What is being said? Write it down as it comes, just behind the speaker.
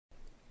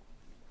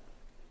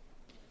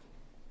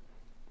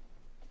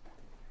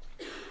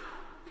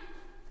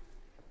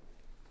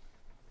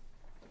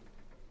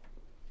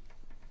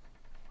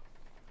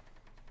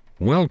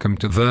Welcome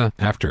to the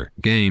After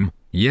Game,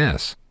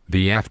 yes,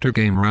 the After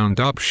Game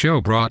Roundup show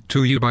brought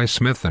to you by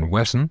Smith &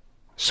 Wesson.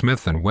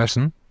 Smith &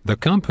 Wesson, the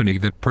company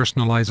that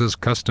personalizes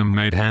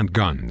custom-made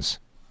handguns,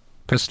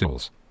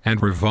 pistols,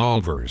 and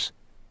revolvers.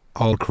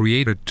 All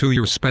created to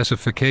your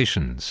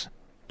specifications.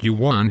 You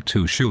want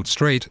to shoot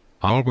straight,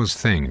 always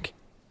think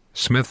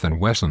Smith &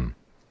 Wesson.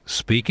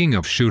 Speaking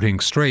of shooting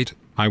straight,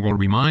 I will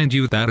remind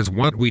you that is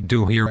what we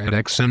do here at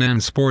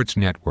XNN Sports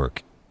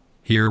Network.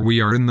 Here we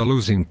are in the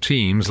losing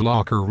team's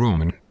locker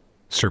room and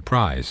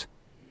surprise,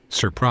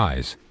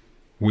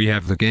 we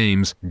have the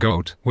game's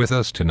GOAT with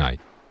us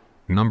tonight.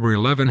 Number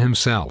 11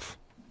 himself,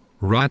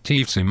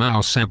 Ratif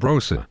Simao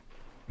Sabrosa.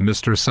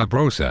 Mr.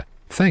 Sabrosa,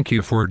 thank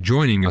you for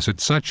joining us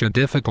at such a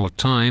difficult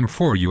time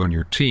for you and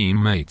your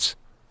teammates.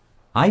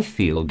 I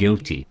feel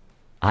guilty.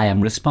 I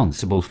am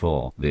responsible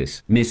for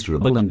this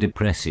miserable and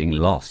depressing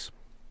loss.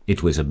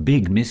 It was a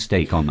big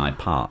mistake on my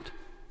part.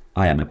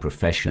 I am a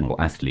professional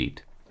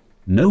athlete.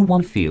 No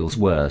one feels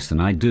worse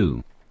than I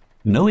do.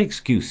 No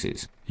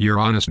excuses. Your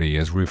honesty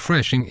is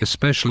refreshing,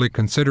 especially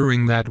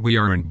considering that we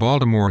are in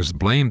Baltimore's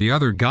blame the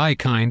other guy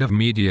kind of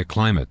media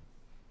climate.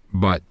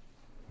 But,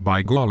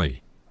 by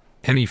golly,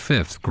 any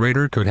fifth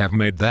grader could have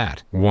made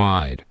that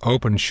wide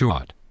open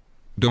shot.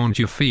 Don't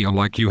you feel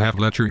like you have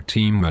let your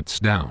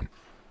teammates down?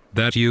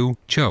 That you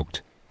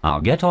choked?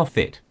 I'll get off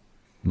it.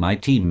 My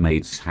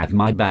teammates had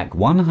my back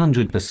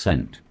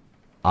 100%.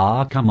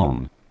 Ah, come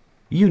on.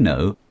 You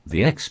know,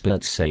 the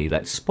experts say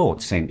that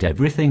sports ain't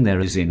everything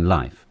there is in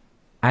life.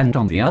 And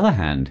on the other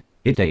hand,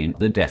 it ain't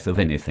the death of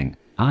anything,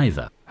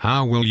 either.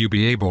 How will you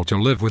be able to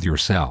live with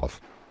yourself?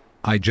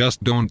 I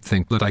just don't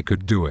think that I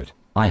could do it.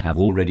 I have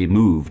already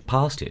moved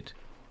past it.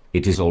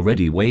 It is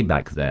already way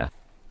back there.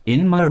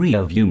 In my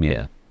rear-view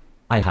mirror.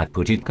 I have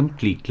put it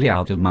completely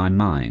out of my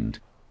mind.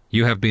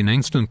 You have been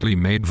instantly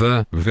made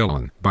the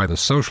villain by the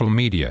social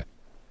media.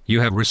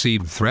 You have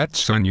received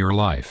threats on your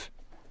life.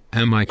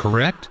 Am I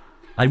correct?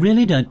 I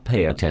really don't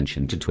pay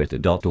attention to Twitter.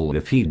 All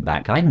the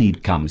feedback I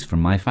need comes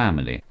from my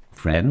family,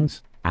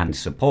 friends, and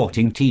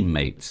supporting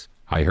teammates.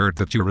 I heard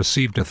that you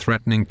received a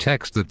threatening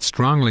text that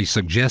strongly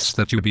suggests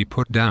that you be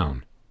put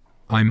down.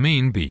 I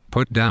mean be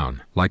put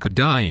down like a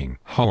dying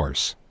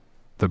horse.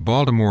 The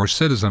Baltimore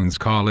citizens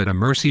call it a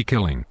mercy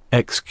killing.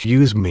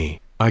 Excuse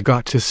me, I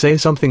got to say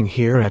something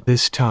here at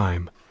this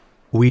time.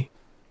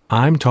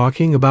 I'm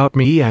talking about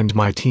me and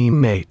my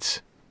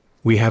teammates.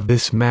 We have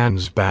this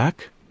man's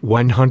back,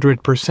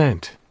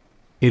 100%.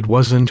 It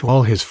wasn't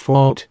all his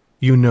fault,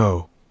 you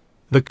know.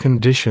 The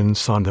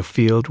conditions on the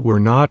field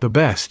were not the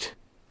best.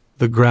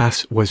 The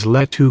grass was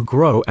let to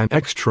grow an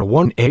extra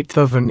 1/8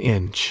 of an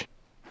inch.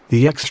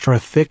 The extra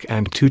thick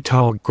and too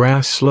tall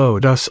grass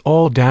slowed us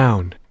all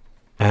down.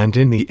 And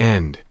in the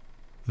end,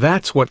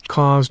 that's what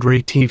caused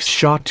Ratif's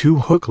shot to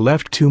hook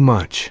left too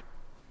much.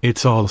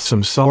 It's all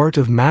some sort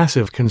of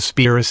massive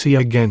conspiracy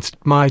against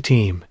my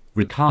team.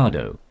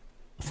 Ricardo,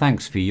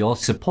 thanks for your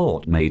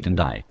support, mate, and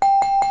I.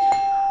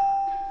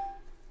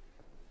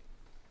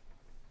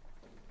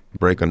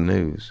 Breaking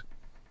news.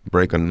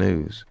 Breaking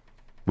news.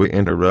 We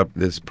interrupt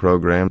this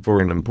program for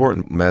an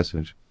important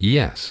message.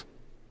 Yes.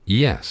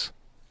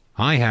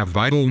 I have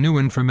vital new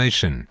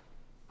information.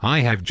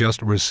 I have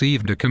just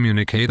received a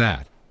communique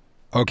that.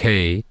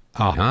 Okay,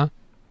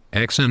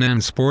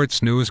 XNN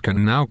Sports News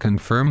can now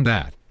confirm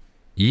that.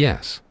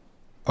 Yes.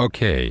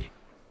 Okay.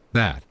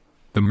 That.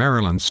 The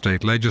Maryland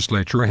State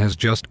Legislature has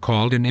just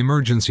called an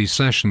emergency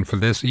session for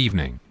this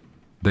evening.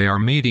 They are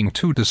meeting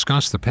to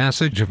discuss the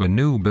passage of a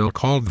new bill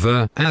called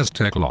the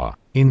Aztec Law.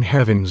 In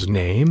heaven's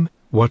name,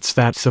 what's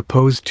that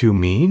supposed to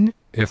mean?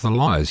 If the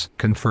law is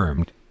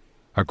confirmed,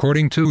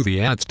 according to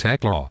the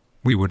Aztec Law,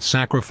 we would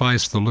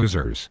sacrifice the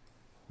losers.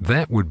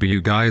 That would be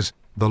you guys,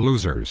 the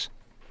losers.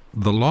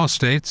 The law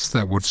states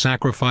that would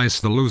sacrifice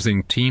the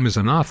losing team as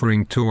an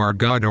offering to our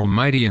God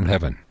Almighty in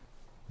heaven.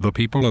 The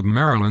people of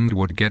Maryland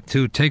would get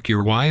to take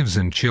your wives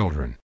and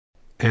children.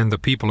 And the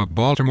people of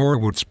Baltimore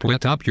would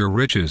split up your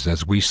riches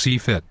as we see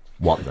fit.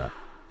 What the?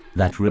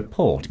 That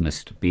report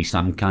must be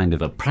some kind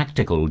of a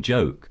practical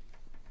joke.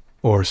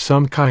 Or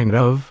some kind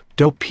of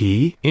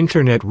dopey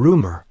internet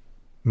rumor.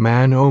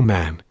 Man, oh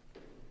man.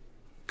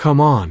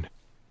 Come on.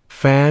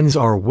 Fans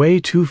are way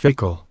too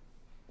fickle.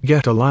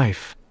 Get a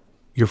life.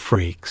 You're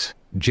freaks.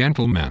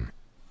 Gentlemen,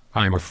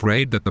 I'm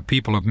afraid that the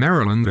people of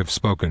Maryland have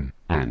spoken.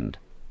 And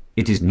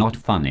it is not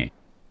funny.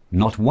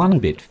 Not one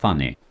bit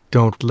funny.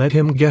 Don't let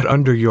him get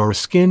under your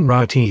skin,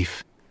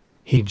 Ratif.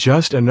 He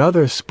just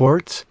another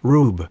sports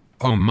rube.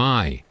 Oh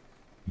my.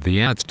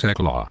 The Aztec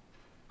Law.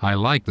 I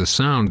like the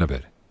sound of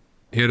it.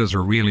 It has a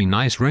really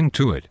nice ring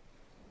to it.